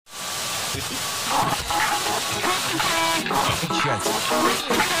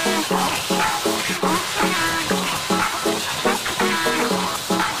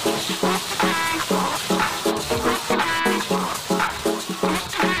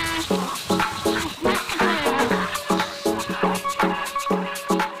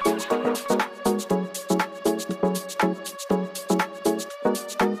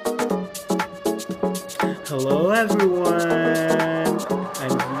Hello, everyone, and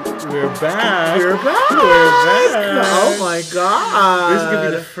we're back. We're back. Oh my god! This is gonna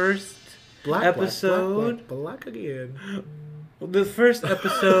be the first black episode. Black again. The first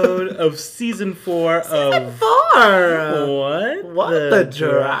episode of season 4 of What the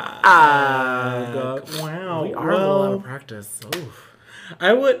Drag. Wow, We are a lot of practice. Oof.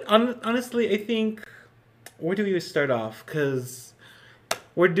 I would honestly. I think where do we start off? Because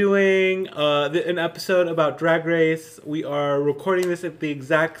we're doing an episode about Drag Race. We are recording this at the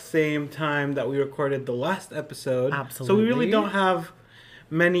exact same time that we recorded the last episode. Absolutely. So we really don't have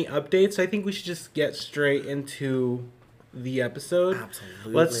many updates. So I think we should just get straight into the episode.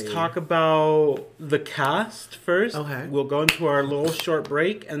 Absolutely. Let's talk about the cast first. Okay. We'll go into our little short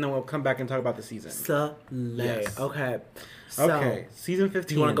break, and then we'll come back and talk about the season. Yes. Okay. So, Okay. Season 15.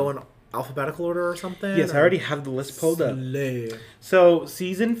 do you want to go in alphabetical order or something? Yes, I already have the list pulled up. Slay. So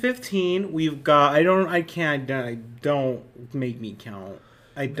season 15, we've got. I don't make me count.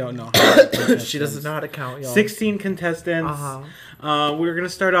 I don't know. She doesn't know how to count, y'all. 16 contestants. We're gonna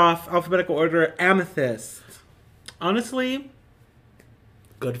start off alphabetical order. Amethyst. Honestly,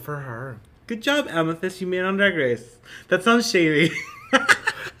 Good for her. good job, Amethyst. You made it on Drag Race. That sounds shady.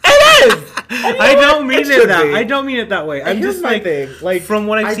 It is! I don't mean it should that. be. I don't mean it that way. I'm Here's just my like, thing. Like, from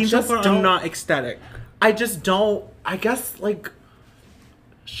what I've I seen so just far, I'm don't- not ecstatic. I just don't. I guess, like,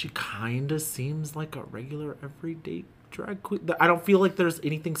 she kind of seems like a regular everyday drag queen. I don't feel like there's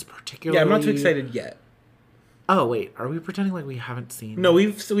anything particularly. Yeah, I'm not too excited yet. Oh, wait. Are we pretending like we haven't seen? No,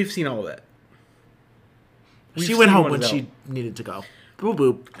 we've seen all of it. She We've went seen home what when is she out. needed to go. Boop,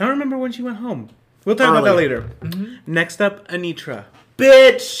 boop. I don't remember when she went home. We'll talk about that Earlier. later. Next up, Anitra.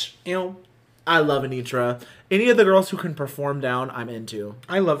 Bitch! Ew. I love Anitra. Any of the girls who can perform down, I'm into.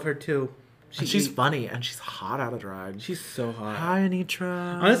 I love her too. And she's funny, and she's hot out of drag. She's so hot. Hi,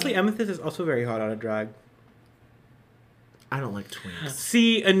 Anitra. Honestly, Amethyst is also very hot out of drag. I don't like twinks.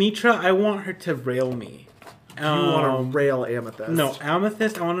 See, Anitra, I want her to rail me. You want to rail Amethyst? No,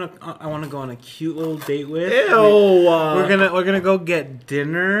 Amethyst. I want to go on a cute little date with. Ew. We're gonna go get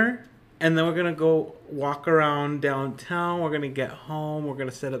dinner, and then we're gonna go walk around downtown. We're gonna get home. We're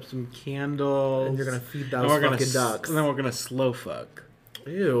gonna set up some candles. And you're gonna feed and those we're gonna fucking ducks. And then we're gonna slow fuck.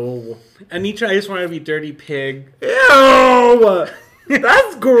 Ew. Anitra, I just want to be dirty pig. Ew.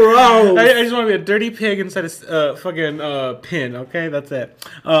 That's gross. I just want to be a dirty pig inside a fucking pin, okay? That's it.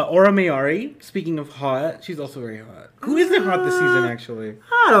 Aura Mayari, speaking of hot, she's also very hot. Who isn't hot this season, actually?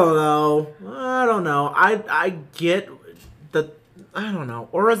 I don't know. I get the... I don't know.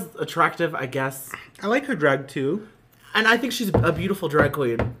 Aura's attractive, I guess. I like her drag, too. And I think she's a beautiful drag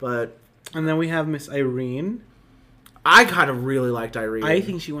queen, but... And then we have Miss Irene. I kind of really liked Irene. I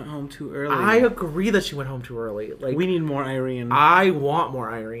think she went home too early. I agree that she went home too early. Like, we need more Irene. I want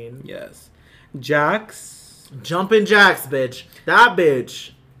more Irene. Yes. Jax. Jumpin' Jax, bitch. That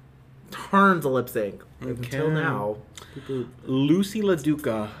bitch turns a lip sync. Until now. Lucy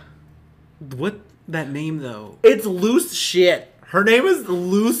LaDuca. What that name, though? It's loose shit. Her name is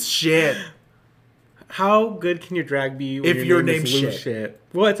loose shit. How good can your drag be when If your your name is name's loose shit?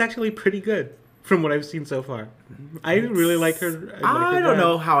 Well, it's actually pretty good from what I've seen so far. I really like her. I don't drag.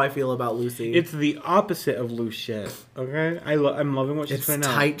 know how I feel about Lucy. It's the opposite of loose shit. Okay, I'm loving what she's It's putting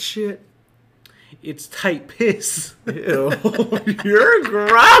out. tight shit. It's tight piss. Ew. You're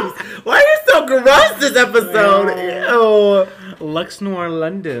gross. Why are you so gross this episode? Ew. Lux Noir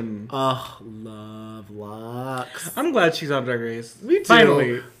London. Ugh, love Lux. I'm glad she's on Drag Race. Me too.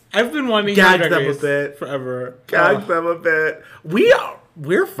 Finally. I've been wanting her on Gagged Drag them a Race bit. forever. Gagged them a bit.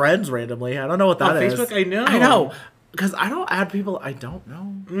 We're friends randomly. I don't know what that On is. Facebook, I know. I know. Because I don't add people I don't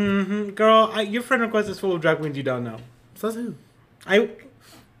know. Mm-hmm. Girl, your friend request is full of drag queens you don't know. Says who?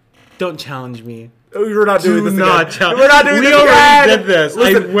 Don't challenge me. Oh, we're not doing this not again. challenge. We're not doing We this already again. did this.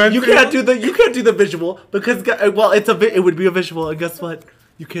 Listen, you can't do the visual because it would be a visual, and guess what?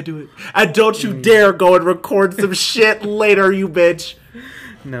 You can't do it. And don't you dare go and record some shit later, you bitch.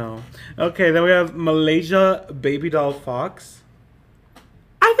 No. Okay, then we have Malaysia Baby Doll Fox.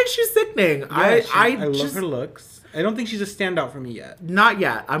 I think she's sickening. Yeah, I love just, her looks. I don't think she's a standout for me yet. Not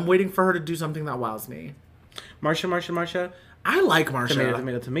yet. I'm waiting for her to do something that wows me. Marsha. I like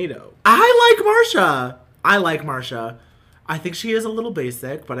Marsha. Tomato. I like Marsha. I think she is a little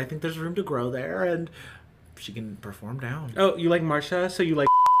basic, but I think there's room to grow there, and she can perform down. Oh, you like Marsha, so you like.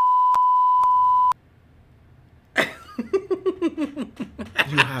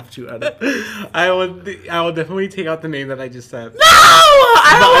 You have to edit. I will definitely take out the name that I just said. No,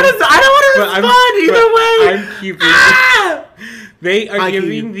 I don't want to respond either way. I'm keeping. They are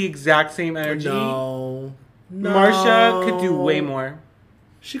giving the exact same energy. No. Marsha could do way more.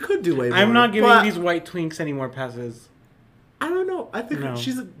 She could do way more. I'm not giving these white twinks any more passes. I don't know. I think No.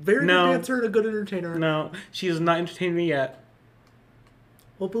 she's a very No. good dancer and a good entertainer. No, she has not entertained me yet.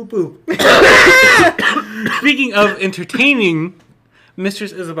 Well, boop boop. Speaking of entertaining,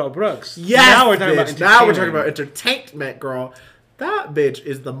 Mistress Isabel Brooks. Yes, now we're talking bitch. about Now we're talking about entertainment, girl. That bitch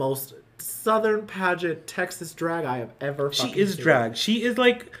is the most Southern pageant Texas drag I have ever She fucking is seen. drag. She is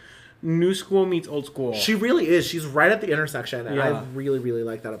like new school meets old school. She really is. She's right at the intersection, and Yeah. I really, really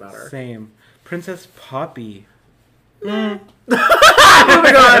like that about her. Same. Princess Poppy. Oh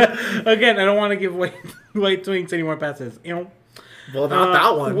my god. Again, I don't want to give white twinks any more passes. You know. Well, not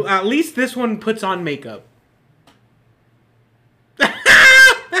that one. Well, at least this one puts on makeup.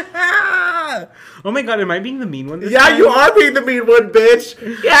 Oh my god, am I being the mean one this Yeah, time? you are being the mean one, bitch.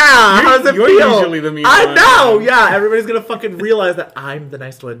 Yeah, how does it you're feel? usually the mean I one. know. Yeah, everybody's gonna fucking realize that I'm the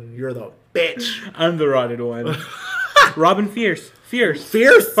nice one. And you're the bitch. I'm the rotted one. Robin Fierce. Fierce.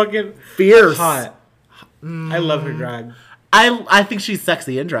 Fucking Fierce. hot. I love her drag. I think she's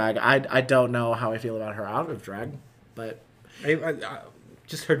sexy in drag. I don't know how I feel about her out of drag, but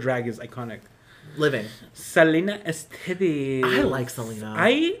Just her drag is iconic. living. Selena Esteves. I like Selena.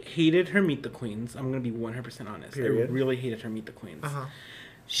 I hated her Meet the Queens. I'm going to be 100% honest. Period. I really hated her Meet the Queens. Uh-huh.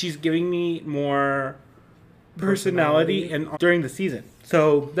 She's giving me more personality and during the season.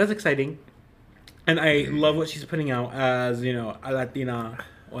 So that's exciting. And I love what she's putting out as, you know, a Latina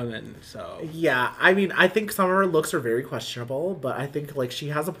woman. So Yeah, I mean, I think some of her looks are very questionable, but I think like she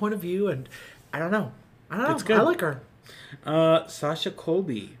has a point of view, and I don't know. It's good. I like her. Sasha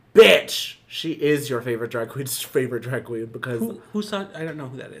Colby. Bitch, she is your favorite drag queen's favorite drag queen because Who saw? I don't know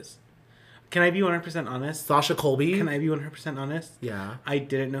who that is. Can I be 100% honest? Sasha Colby. Can I be 100% honest? Yeah. I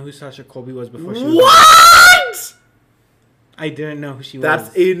didn't know who Sasha Colby was before she was. What? I didn't know who she was.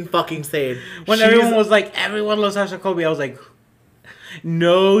 That's in fucking insane. When everyone was like, everyone loves Sasha Colby, I was like,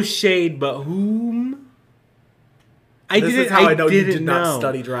 no shade, but whom? This is how I know you did not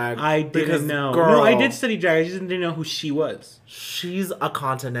study drag. I Because, didn't know. girl, No, I did study drag. I just didn't know who she was. She's a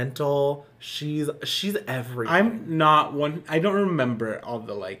continental. She's everything. I'm not one. I don't remember all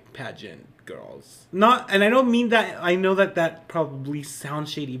the like pageant girls. Not, and I don't mean that. I know that probably sounds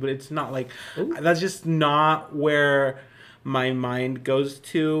shady, but it's not like that's just not where my mind goes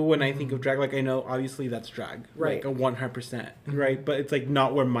to when I think of drag. Like I know obviously that's drag, Right. Like a 100%, right? But it's like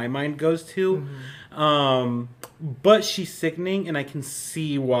not where my mind goes to. But she's sickening, and I can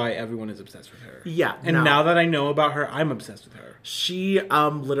see why everyone is obsessed with her. Yeah, and no. now that I know about her, I'm obsessed with her. She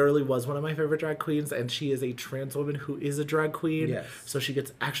literally was one of my favorite drag queens, and she is a trans woman who is a drag queen. Yes. So she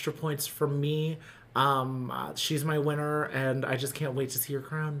gets extra points from me. She's my winner, and I just can't wait to see her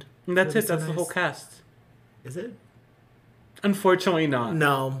crowned. And that's It'll it. be so That's the nice. whole cast. Is it? Unfortunately, not.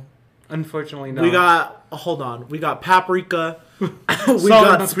 No. Unfortunately, not. We got hold on. We got Paprika. we Solid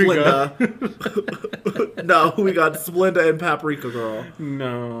got Paprika. Splenda. No, we got Splenda and Paprika, girl.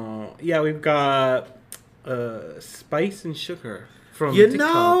 No. Yeah, we've got Spice and Sugar from You TikTok,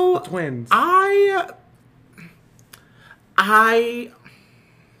 know, the twins. I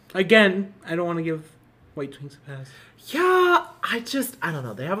Again, I don't want to give White Twinks a pass. yeah, I don't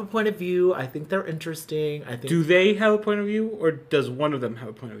know. They have a point of view. I think they're interesting. I think Do they have a point of view, or does one of them have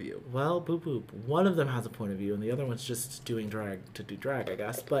a point of view? well, boop boop. One of them has a point of view, and the other one's just doing drag to do drag, I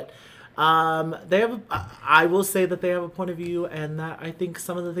guess. But they have. I will say that they have a point of view, and that I think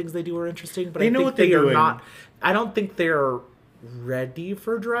some of the things they do are interesting. But They I know think what they're they are doing. not. I don't think they're ready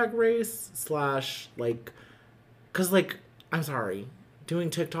for Drag Race / like, because like I'm sorry, doing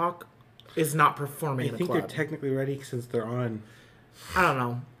TikTok is not performing I in a think club. they're technically ready since they're on. I don't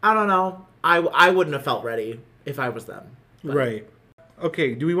know. I wouldn't have felt ready if I was them. But- Right.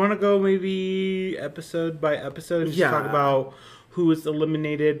 Okay, do we want to go maybe episode by episode and just Yeah. talk about who was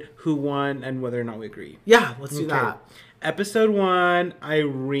eliminated, who won, and whether or not we agree? Yeah, let's do that. Episode 1,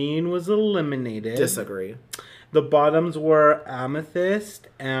 Irene was eliminated. Disagree. The bottoms were Amethyst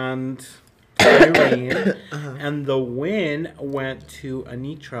and Irene, and the win went to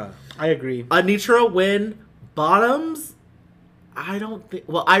Anitra. I agree. Anitra win. Bottoms, I don't think.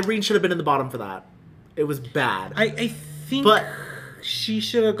 Well, Irene should have been in the bottom for that. It was bad. I think, But She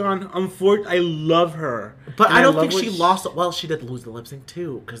should have gone. I love her, But and I don't love think what she lost. Well, she did lose the lip sync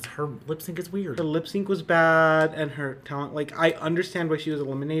too, because her lip sync is weird. Her lip sync was bad, and her talent. Like, I understand why she was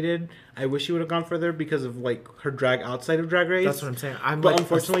eliminated. I wish she would have gone further because of like her drag outside of Drag Race. That's what I'm saying. But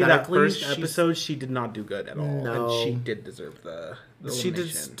unfortunately, that first she's- episode, she did not do good at all, No. and she did deserve the She did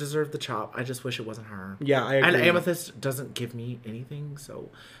elimination. deserve the chop. I just wish it wasn't her. Yeah, I agree. And Amethyst doesn't give me anything, so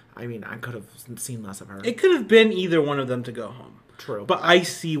I mean, I could have seen less of her. It could have been either one of them to go home. True. But I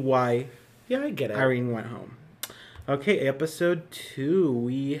see why Yeah, I get it. Irene went home. Okay, episode 2.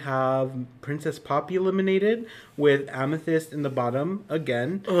 We have Princess Poppy eliminated with Amethyst in the bottom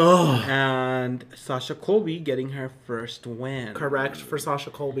again. Ugh. And Sasha Colby getting her first win. Correct for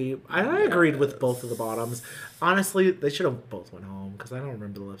Sasha Colby. I agreed with both of the bottoms. Honestly, they should have both went home because I don't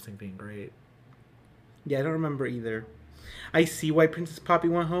remember the lip sync being great. Yeah, I don't remember either. I see why Princess Poppy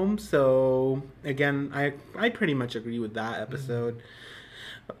went home, so again, I pretty much agree with that episode.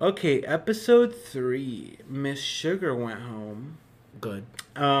 Okay, episode 3. Miss Sugar went home. Good.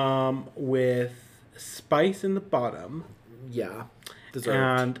 With Spice in the bottom. Yeah. Deserved.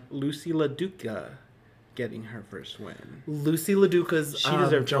 And Lucy LaDuca getting her first win. Lucy LaDuca's She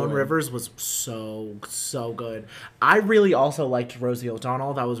deserved to Joan win. Rivers was so good. I really also liked Rosie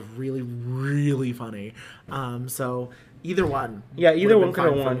O'Donnell. That was really, really funny. So either one. Yeah, either one would've could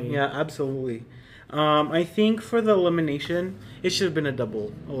been have fine for won. me. Yeah, absolutely. I think for the elimination, it should have been a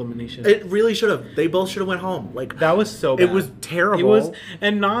double elimination. It really should have. They both should have went home. Like That was so bad. It was terrible. It was,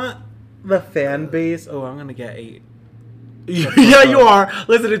 and not the fan base. Oh, I'm gonna get 8. Yeah, you are.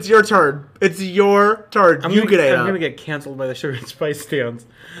 Listen, it's your turn. It's your turn. I'm you gonna, get 8 I'm up. gonna get canceled by the Sugar and Spice fans.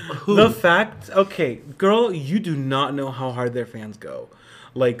 Who? The fact, okay, girl, you do not know how hard their fans go.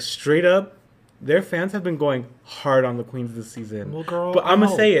 Like, straight up, their fans have been going hard on the queens this season. Well, girl, but I'm I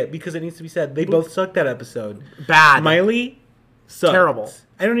gonna know. say it because it needs to be said. They both sucked that episode. Bad. Miley sucked. Terrible.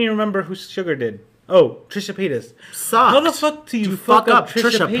 I don't even remember who Sugar did. Oh, Trisha Paytas. Sucked. How the fuck do you fuck fuck up up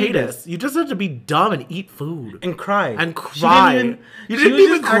Trisha Paytas? You just have to be dumb and eat food. And cry. And She cry. didn't You she didn't was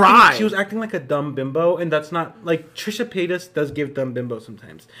even just acting- cry. She was acting like a dumb bimbo, and that's not like Trisha Paytas does give dumb bimbo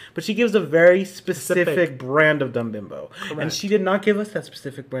sometimes, but she gives a very specific brand of dumb bimbo, and Correct. she did not give us that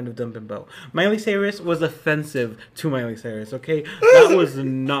specific brand of dumb bimbo. Miley Cyrus was offensive to Miley Cyrus. Okay, that was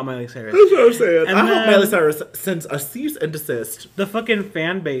not Miley Cyrus. That's what I'm saying. And I hope then- Miley Cyrus sends a cease and desist. The fucking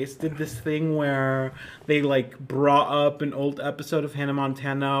fan base did this thing where they like brought up an old episode of Hannah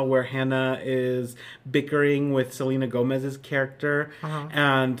Montana where Hannah is bickering with Selena Gomez's character,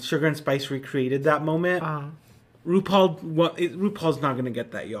 and Sugar and Spice recreated that moment. RuPaul's not gonna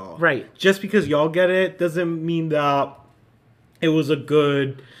get that, y'all. Right. Just because y'all get it doesn't mean that it was a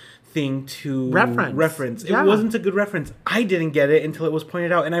good thing to reference. Yeah. It wasn't a good reference. I didn't get it until it was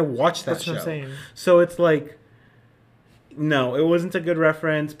pointed out, and I watched that That's show. what I'm saying. So it's like, no, it wasn't a good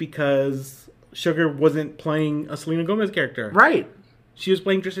reference because Sugar wasn't playing a Selena Gomez character. Right. She was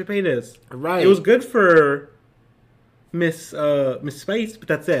playing Trisha Paytas. Right. It was good for Miss Spice, but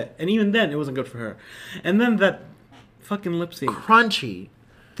that's it. And even then, it wasn't good for her. And then that fucking lip sync. Crunchy.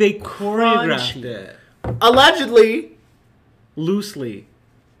 They choreographed Crunchy. it Allegedly, loosely.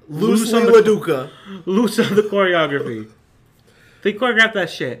 Lucy on the- LaDuca. Loose on the choreography. They choreographed that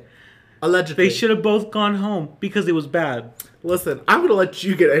shit. Allegedly. They should have both gone home because it was bad. Listen, I'm gonna let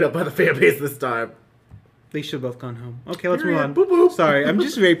you get ate up by the fan base this time. They should have both gone home. Okay, let's Period. move on. Boop, boop. Sorry, I'm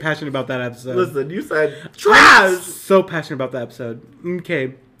just very passionate about that episode. Listen, you said I'm trash. so passionate about that episode.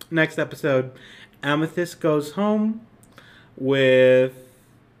 Okay, next episode. Amethyst goes home with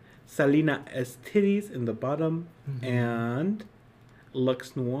Salina Estides in the bottom and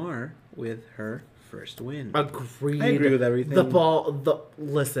Lux Noir with her first win. Agreed. I agree with everything.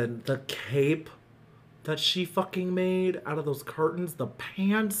 Listen, the cape that she fucking made out of those curtains, the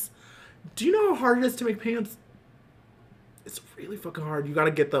pants. Do you know how hard it is to make pants? It's really fucking hard. You gotta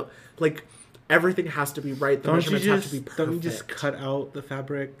get everything has to be right. The Don't you measurements have to be just perfect. don't you just cut out the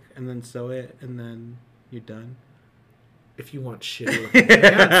fabric and then sew it and then you're done? If you want shitty looking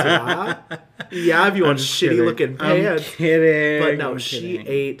pants, yeah. Yeah, if you want shitty looking pants. I'm kidding. But no, I'm she kidding.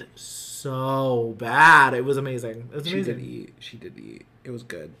 ate so bad. It was amazing. It was She amazing. did eat. She did eat. It was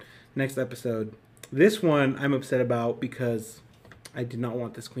good. Next episode. This one I'm upset about because I did not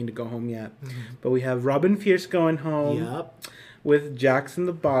want this queen to go home yet. But we have Robin Fierce going home Yep. with Jax in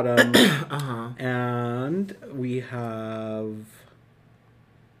the bottom. Uh-huh. And we have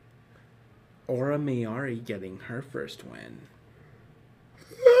Aura Mayari getting her first win.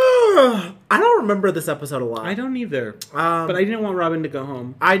 I don't remember this episode a lot. I don't either. But I didn't want Robin to go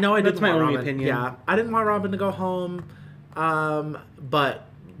home. I know I That's didn't my want only Robin. opinion. Yeah, I didn't want Robin to go home. But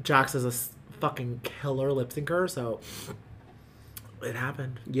Jax is a fucking killer lip syncer, so It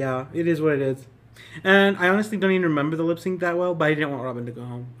happened. Yeah, it is what it is. And I honestly don't even remember the lip sync that well, but I didn't want Robin to go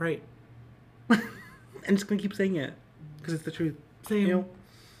home. Right. I'm just gonna keep saying it because it's the truth. Same. You know,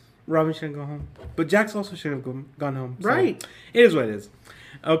 Robin shouldn't go home, but Jax also should have gone home. So Right. it is what it is.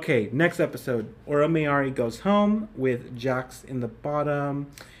 Okay, next episode. Ora Mayari goes home with Jax in the bottom,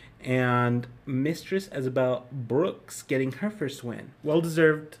 and Mistress Isabel Brooks getting her first win. Well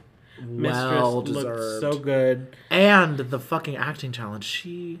deserved. Well Mistress looked deserved. so good. And the fucking acting challenge.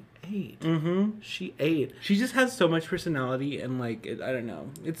 She ate. Mm-hmm. She ate. She just has so much personality, and like I don't know.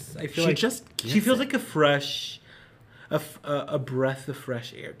 I feel She like just she feels gets like a breath of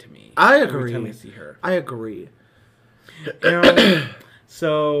fresh air to me. I Every agree. time I see her. I agree.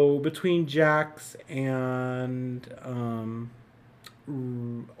 So between Jax and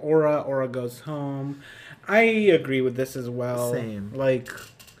Aura goes home. I agree with this as well. Same. Like,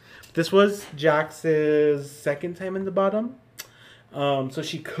 this was Jax's second time in the bottom. So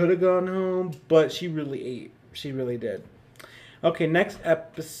she could have gone home, but she really ate. She really did. Okay, next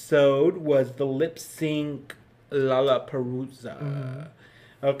episode was the lip sync Lollapalooza. Mm-hmm.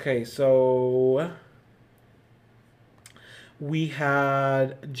 Okay, so we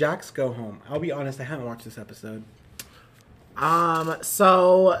had Jax go home. I'll be honest, I haven't watched this episode.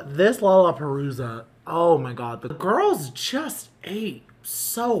 So this Lollapalooza, oh my god, the girls just ate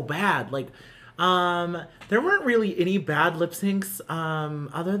so bad. Like, there weren't really any bad lip syncs,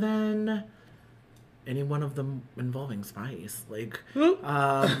 other than any one of them involving Spice. Like,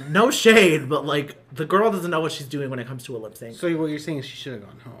 no shade, but like, the girl doesn't know what she's doing when it comes to a lip sync. So what you're saying is she should have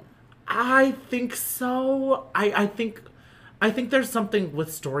gone home. I think so. I think there's something with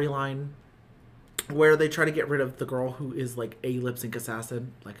storyline where they try to get rid of the girl who is like a lip sync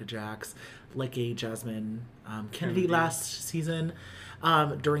assassin, like a Jax, like a Jasmine Kennedy last season,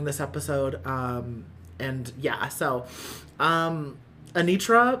 during this episode. And yeah, so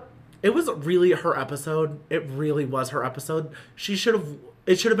Anitra, it was really her episode. It really was her episode. It should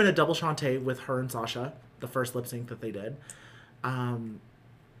have been a double Shantae with her and Sasha, the first lip sync that they did.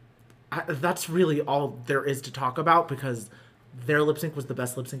 That's really all there is to talk about because their lip sync was the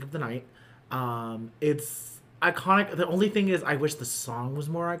best lip sync of the night. It's iconic. The only thing is I wish the song was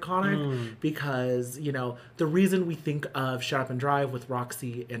more iconic because, you know, the reason we think of Shut Up and Drive with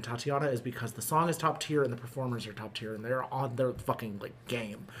Roxy and Tatiana is because the song is top tier and the performers are top tier and they're on their fucking like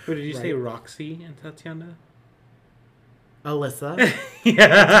game. Who did you say, Roxy and Tatiana? Alyssa. Yeah.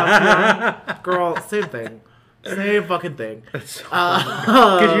 Tatiana. Girl, same thing. Same fucking thing. That's so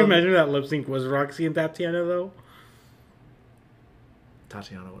funny. Could you imagine that lip sync was Roxy and Tatiana though?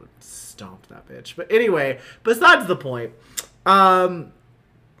 Tatiana would have stomped that bitch. But anyway, besides the point. So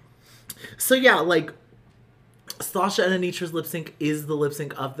yeah, like, Sasha and Anitra's lip sync is the lip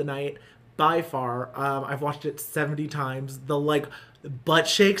sync of the night by far. I've watched it 70 times. The like butt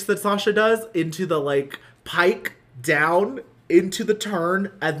shakes that Sasha does into the like pike down into the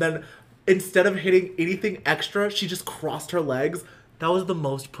turn, and then instead of hitting anything extra, she just crossed her legs. That was the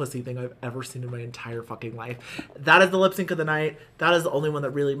most pussy thing I've ever seen in my entire fucking life. That is the lip sync of the night. That is the only one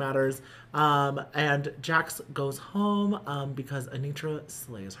that really matters. And Jax goes home because Anitra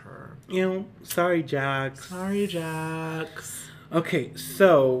slays her. You know, sorry, Jax. Sorry, Jax. Okay,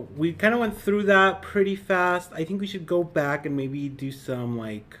 so we kind of went through that pretty fast. I think we should go back and maybe do some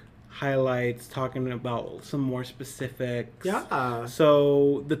like highlights, talking about some more specifics. Yeah.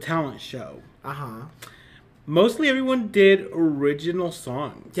 So the talent show. Uh-huh. Mostly everyone did original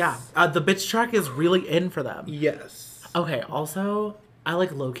songs. Yeah. The bitch track is really in for them. Yes. Okay, also, I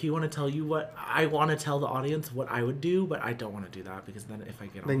like low-key want to tell you what I want to tell the audience what I would do, but I don't want to do that because then if I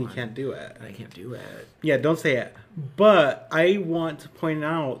get Then on, you can't do it. I can't do it. Yeah, don't say it. But I want to point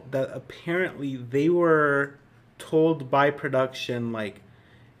out that apparently they were told by production, like,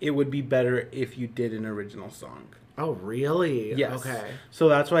 it would be better if you did an original song. Oh, really? Yes. Okay. So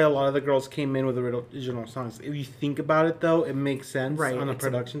that's why a lot of the girls came in with original songs. If you think about it, though, it makes sense on the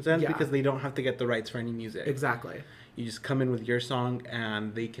production's end because they don't have to get the rights for any music. Exactly. You just come in with your song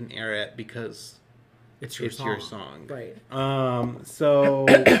and they can air it because it's your song. Right. So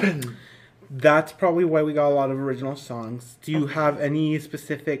that's probably why we got a lot of original songs. Do you have any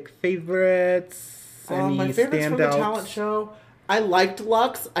specific favorites? Any my favorites from the talent show? I liked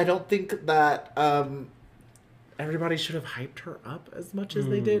Lux. I don't think that everybody should have hyped her up as much as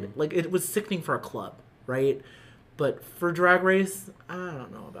they did. Like, it was sickening for a club, right? But for Drag Race, I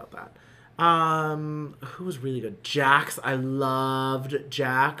don't know about that. Who was really good? Jax. I loved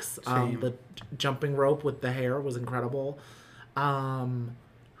Jax. The jumping rope with the hair was incredible.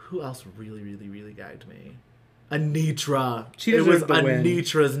 Who else really, really, really gagged me? Anitra. It was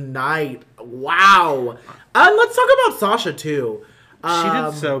Anitra's night. Wow. Let's talk about Sasha too. She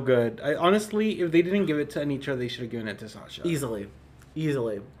did so good. Honestly, if they didn't give it to Anitra, they should have given it to Sasha. Easily.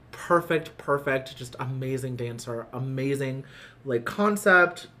 Perfect. Just amazing dancer. Amazing, like,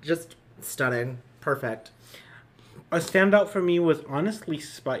 concept. Just stunning. Perfect. A standout for me was honestly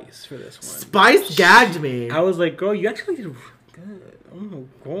Spice for this one. Spice gagged me. I was like, girl, you actually did good. Oh my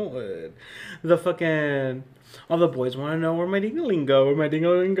god. The fucking... All the boys want to know where my ding-a-ling go, where my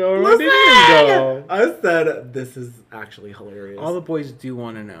ding-a-ling go, where my ding-a-ling go. I said, this is actually hilarious. All the boys do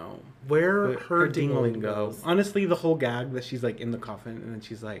want to know where her ding-a-ling goes. Honestly, the whole gag that she's like in the coffin and then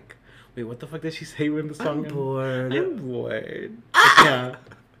she's like, wait, what the fuck did she say when the song I'm bored. I'm bored. Yeah.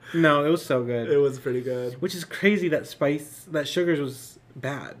 No, it was so good. It was pretty good. Which is crazy that Sugars was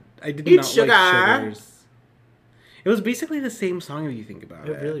bad. I did Eat not sugar. like Sugars. It was basically the same song if you think about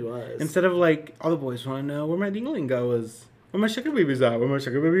it. It really was. Instead of like, all the boys want to know where my ding-a-ling go is, where my sugar baby's at, where my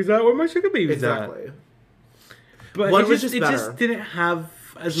sugar baby's at, where my sugar baby's at. Exactly. But What it was just just better? didn't have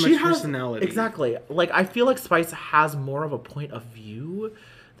as much personality. Exactly. Like, I feel like Spice has more of a point of view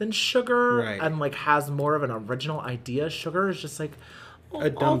than Sugar. Right. And, like, has more of an original idea. Sugar is just like... A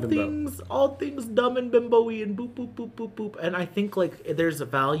dumb bimbo. All things dumb and bimbo-y and boop, boop, boop, boop, boop. And I think, like, there's a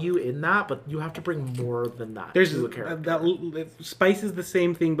value in that, but you have to bring more than that to a character. Spice is the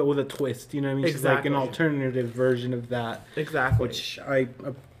same thing, but with a twist. You know what I mean? She's like an alternative version of that. Exactly. Which I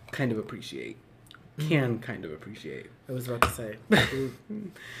kind of appreciate. Kind of appreciate. I was about to say.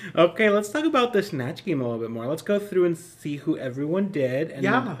 Okay, let's talk about the Snatch Game a little bit more. Let's go through and see who everyone did. And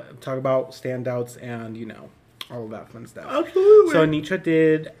then talk about standouts and, you know, all of that fun stuff. Absolutely. So Anitra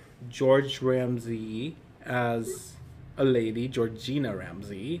did George Ramsey as a lady, Georgina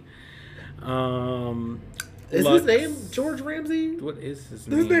Ramsey. Is his name George Ramsey? What is his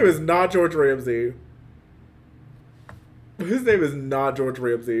name? His name is not George Ramsey. His name is not George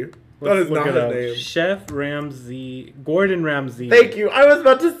Ramsey. That is not his name. Chef Ramsey, Gordon Ramsay. Thank you. I was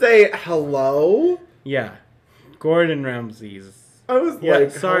about to say hello. Yeah, Gordon Ramsay's. I was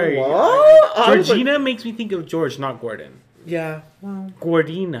like, sorry. Hello? Georgina makes me think of George, not Gordon. Yeah. Well.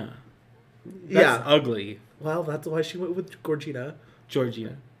 Gordina. That's ugly. Well, that's why she went with Georgina.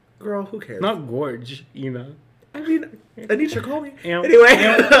 Georgina. Girl, who cares? Not Gorge, you know. I mean, Anisha, call me. Anyway.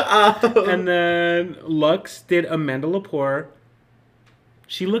 And then Lux did Amanda Lepore.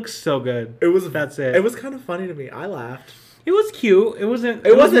 She looks so good. That's it. It was kind of funny to me. I laughed. It was cute. It wasn't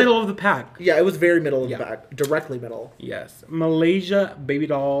middle of the pack. Yeah, it was very middle of the pack. Directly middle. Yes. Malaysia Baby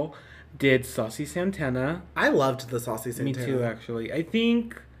Doll did Saucy Santana. I loved the Saucy Santana. Me too, actually. I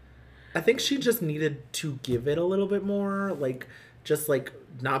think she just needed to give it a little bit more. Like, just, like,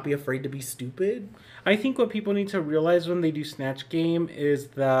 not be afraid to be stupid. I think what people need to realize when they do Snatch Game is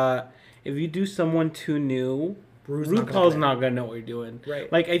that if you do someone too new... RuPaul's not gonna know what you're doing.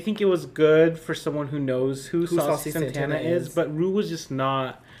 Right. Like, I think it was good for someone who knows who Saucy Santana is, but Ru was just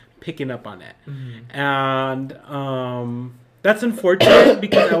not picking up on it. Mm-hmm. And that's unfortunate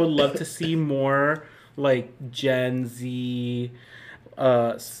because I would love to see more like Gen Z,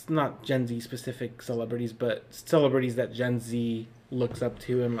 not Gen Z specific celebrities, but celebrities that Gen Z looks up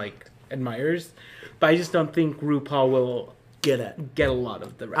to and like admires. But I just don't think RuPaul will get a lot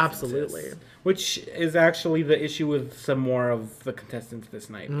of the references. Absolutely. Which is actually the issue with some more of the contestants this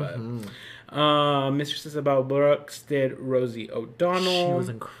night. Mm-hmm. But Mistress Isabel Brooks did Rosie O'Donnell. She was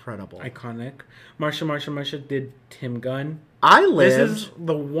incredible. Iconic. Marsha did Tim Gunn. I lived. This is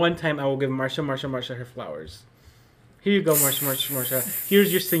the one time I will give Marsha her flowers. Here you go, Marsha.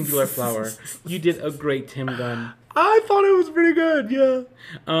 Here's your singular flower. You did a great Tim Gunn. I thought it was pretty good, yeah.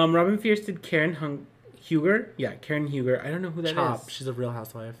 Robin Fierce did Karen Huger. Yeah, Karen Huger. I don't know who that Chop. is. She's a Real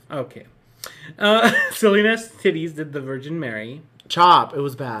Housewife. Okay. Selena's Titties did the Virgin Mary. Chop. It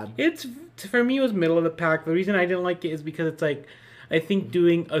was bad. For me, it was middle of the pack. The reason I didn't like it is because it's like, I think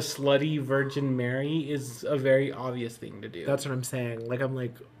doing a slutty Virgin Mary is a very obvious thing to do. That's what I'm saying. Like, I'm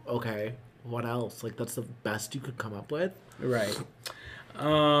like, okay, what else? Like, that's the best you could come up with? Right.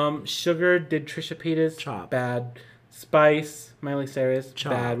 Sugar did Trisha Paytas. Chop. Bad. Spice, Miley Cyrus.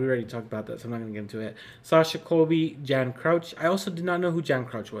 Chop. Bad. We already talked about that, so I'm not going to get into it. Sasha Colby, Jan Crouch. I also did not know who Jan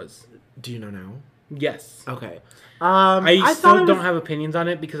Crouch was. Do you know now? Yes. Okay. I still don't have opinions on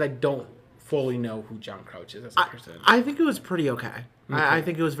it because I don't fully know who Jan Crouch is as a person. I think it was pretty okay. I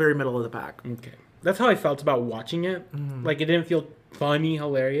think it was very middle of the pack. Okay. That's how I felt about watching it. Mm-hmm. Like, it didn't feel funny,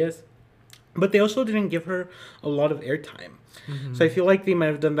 hilarious. But they also didn't give her a lot of airtime. Mm-hmm. So I feel like they might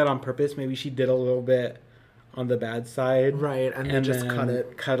have done that on purpose. Maybe she did a little bit on the bad side. Right, and then just cut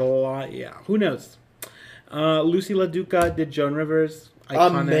it. Cut a lot, yeah. Who knows? Lucy LaDuca did Joan Rivers.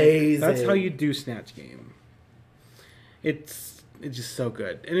 Iconic. Amazing. That's how you do Snatch Game. It's just so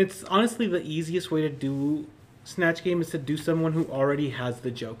good. And it's honestly the easiest way to do Snatch Game is to do someone who already has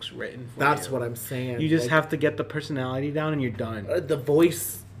the jokes written for That's you. what I'm saying. You just Like, have to get the personality down and you're done. the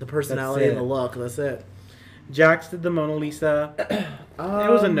voice, the personality, That's and it. the look. That's it. Jax did the Mona Lisa. It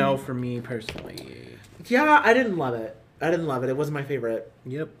was a no for me personally. Yeah, I didn't love it. It wasn't my favorite.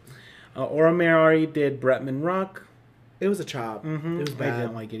 Yep. Aura Merari did Bretman Rock. It was a chop. Mm-hmm. It was I bad.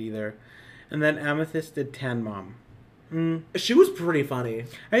 didn't like it either. And then Amethyst did Tan Mom. Mm. She was pretty funny.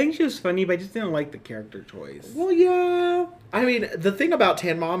 I think she was funny, but I just didn't like the character choice. Well, yeah. I mean, the thing about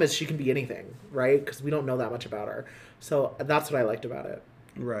Tan Mom is she can be anything, right? Because we don't know that much about her. So that's what I liked about it.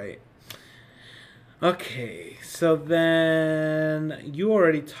 Right. Okay, so then you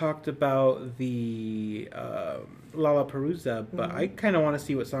already talked about the Lollapalooza, but I kind of want to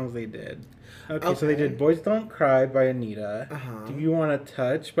see what songs they did. Okay, so they Okay. did Boys Don't Cry by Anita. Uh-huh. Do You Want to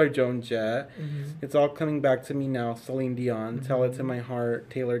Touch by Joan Jett. It's All Coming Back to Me Now, Celine Dion. Tell It to My Heart,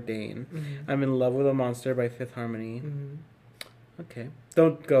 Taylor Dane. I'm in Love with a Monster by Fifth Harmony. Okay.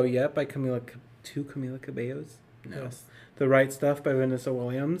 Don't Go Yet by Camila Cabellos. No. Yes. The Right Stuff by Vanessa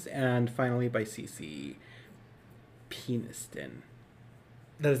Williams, and finally by Cece Peniston.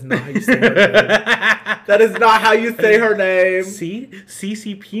 That is not how you say her name. That is not how you say her name. See?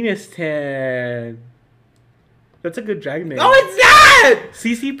 Cece Peniston. That's a good drag name. Oh, it's not!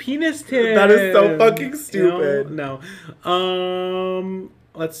 Cece Peniston. That is so fucking stupid. No.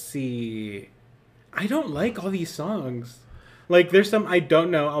 Let's see. I don't like all these songs. Like, there's some I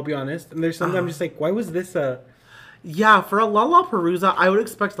don't know, I'll be honest. And there's some I'm just like, why was this a... Yeah, for a Lollapalooza, I would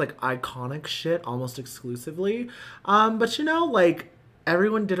expect, like, iconic shit almost exclusively. But, you know, like,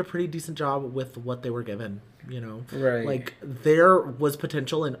 everyone did a pretty decent job with what they were given, you know? Right. Like, there was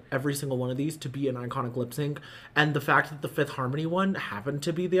potential in every single one of these to be an iconic lip sync. And the fact that the Fifth Harmony one happened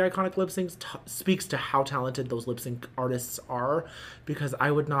to be the iconic lip sync speaks to how talented those lip sync artists are. Because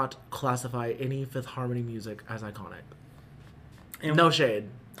I would not classify any Fifth Harmony music as iconic. And No shade.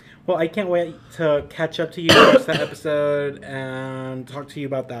 Well, I can't wait to catch up to you, watch that episode, and talk to you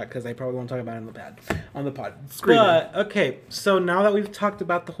about that, because I probably won't talk about it on the pod. Screaming. But, okay, so now that we've talked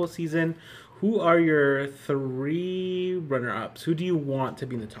about the whole season, who are your 3 runner-ups? Who do you want to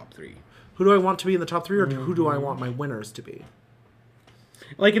be in the top 3? Who do I want to be in the top 3, or who do I want my winners to be?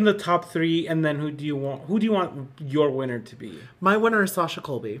 Like in the top 3, and then who do you want your winner to be? My winner is Sasha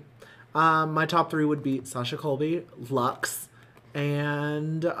Colby. My top 3 would be Sasha Colby, Lux,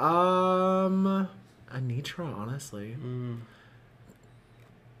 and Anitra, honestly.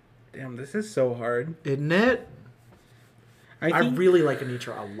 Damn, this is so hard. Isn't it? I think really like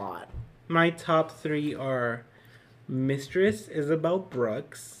Anitra a lot. my top 3 are Mistress Isabel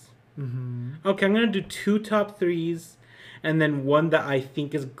Brooks. Okay, I'm going to do 2 top 3s, and then one that I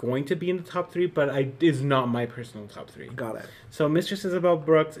think is going to be in the top 3, but is not my personal top 3. Got it. So Mistress Isabel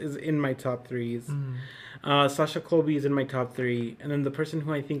Brooks is in my top 3s. Sasha Colby is in my top 3. And then the person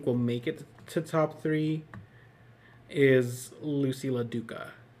who I think will make it to top 3 is Lucy LaDuca.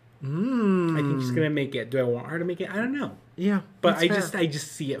 I think she's going to make it. Do I want her to make it? I don't know. Yeah, But that's fair. I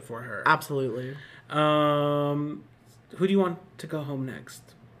just see it for her. Absolutely. Who do you want to go home next?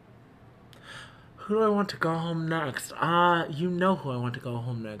 Who do I want to go home next? You know who I want to go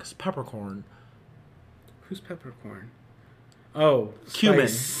home next. Peppercorn. Who's Peppercorn? Oh, Cumin.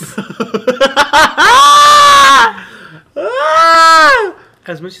 Spice.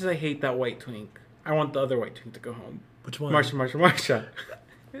 As much as I hate that white twink, I want the other white twink to go home. Which one? Marsha.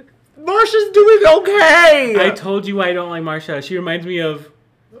 Marsha's doing okay! I told you I don't like Marsha. She reminds me of...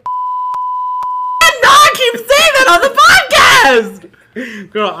 I keep saying that on the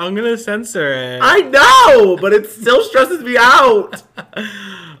podcast! Girl, I'm gonna censor it. I know, but it still stresses me out.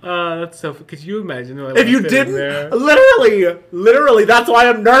 That's so... Could you imagine If you didn't, literally, that's why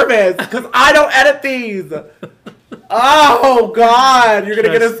I'm nervous, because I don't edit these. Oh, God, you're going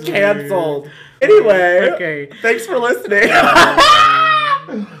to get us Trust me. canceled. Anyway, Okay. thanks for listening.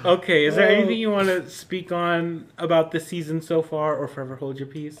 Okay, is there anything you want to speak on about this season so far, or forever hold your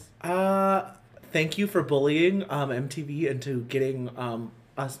peace? Thank you for bullying MTV into getting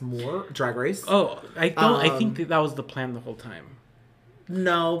us more Drag Race. Oh, I don't. I think that was the plan the whole time.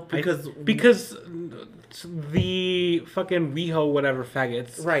 No, because the fucking WeHo whatever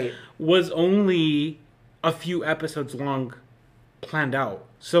faggots right was only a few episodes long, planned out.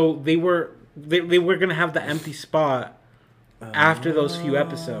 So they were gonna have the empty spot after those few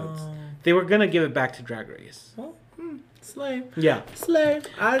episodes. They were gonna give it back to Drag Race. Well, slay. Yeah. Slay.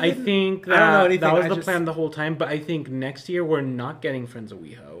 I think that, I don't know anything. that was the plan the whole time, but I think next year we're not getting Friends of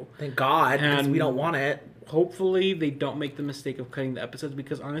WeHo. Thank God, because And we don't want it. Hopefully they don't make the mistake of cutting the episodes,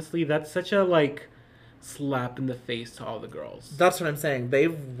 because honestly, that's such a, like, slap in the face to all the girls. That's what I'm saying.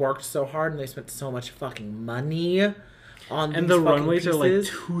 They've worked so hard and they spent so much fucking money on And these the fucking runways are like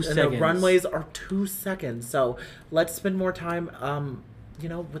 2 and seconds. the runways are 2 seconds. So let's spend more time,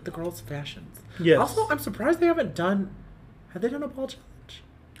 with the girls' fashions. Yes. Also, I'm surprised they haven't done. Have they done a ball challenge?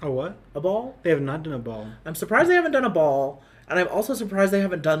 A what? A ball? They have not done a ball. I'm surprised they haven't done a ball, and I'm also surprised they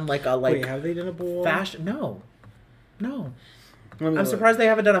haven't done Wait, have they done a ball? fashion. No. Let me I'm look. surprised they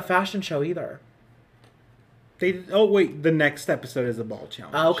haven't done a fashion show either. The next episode is a ball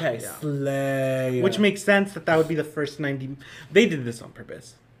challenge. Okay, Yeah. slay. Which makes sense that would be the first 90. They did this on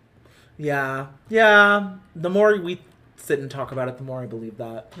purpose. Yeah. The more we sit and talk about it, the more I believe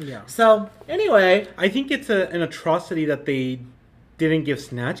that. Yeah. So anyway, I think it's an atrocity that they didn't give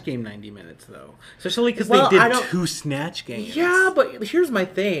Snatch Game 90 minutes though, especially because Well, they I did don't- 2 Snatch Games. yeah, but here's my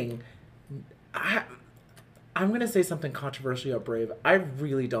thing. I'm gonna say something controversial about Brave. I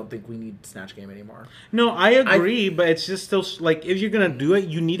really don't think we need Snatch Game anymore. No, I agree, but it's just still like if you're gonna do it,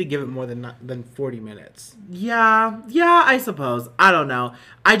 you need to give it more than 40 minutes. Yeah, I suppose. I don't know.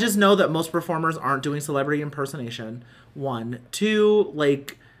 I just know that most performers aren't doing celebrity impersonation. 1, 2,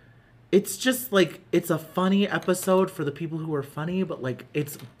 it's just it's a funny episode for the people who are funny, but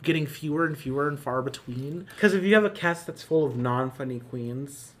it's getting fewer and fewer and far between. Because if you have a cast that's full of non-funny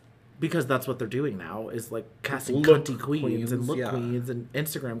queens, Because that's what they're doing now is casting Look cunty queens and look yeah. queens and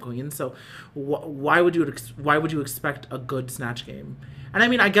Instagram queens. So why would you expect a good Snatch Game? And I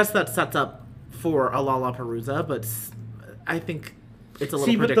mean, I guess that sets up for a Lollapalooza, but I think it's a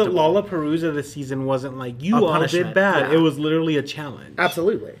little but the predictable. Lollapalooza this season wasn't like you A all punishment, did bad. yeah. It was literally a challenge.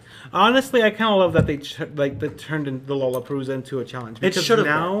 Absolutely. Honestly, I kind of love that they turned the Lollapalooza into a challenge because should've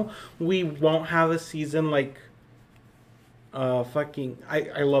now we won't have a season like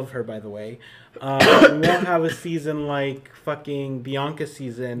I love her, by the way. We won't have a season like fucking Bianca's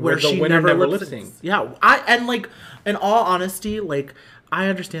season where the she winner never lip lip syncs. syncs. Yeah, in all honesty, I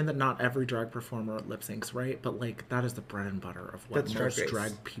understand that not every drag performer lip syncs, right? But that is the bread and butter of what That's Drag most Race.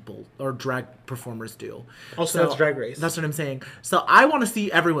 drag people or drag performers do. Also, that's Drag Race. That's what I'm saying. So I want to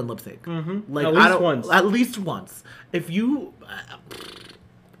see everyone lip sync. Mm-hmm. At At least least once. At least once. If you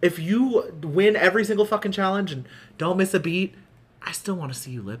win every single fucking challenge and don't miss a beat, I still want to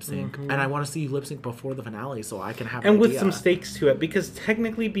see you lip sync, and I want to see you lip sync before the finale, so I can have. And an with idea. some stakes to it, because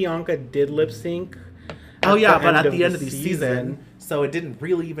technically Bianca did lip sync. Oh yeah, but at the end of the season, so it didn't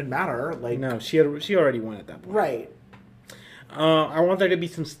really even matter. No, she already won at that point. Right. I want there to be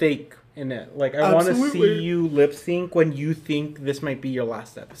some stake in it. I want to Absolutely. see you lip sync when you think this might be your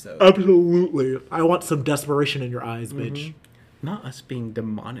last episode. Absolutely. I want some desperation in your eyes, bitch. Not us being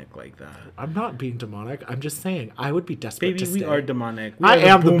demonic like that. I'm not being demonic. I'm just saying I would be desperate Baby, to we stay. are demonic. We I are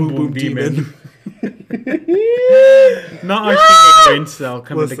am the boom boom demon. Not our single brain cell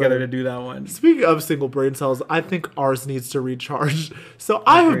coming Listen. together to do that one. Speaking of single brain cells, I think ours needs to recharge. So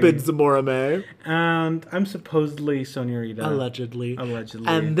I have been Agreed. Zamora May. And I'm supposedly Sonia Rita. Allegedly. Allegedly.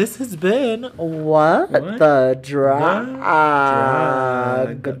 And this has been What, What? the Drag.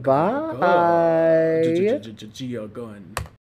 Drag. Goodbye. Geo gun.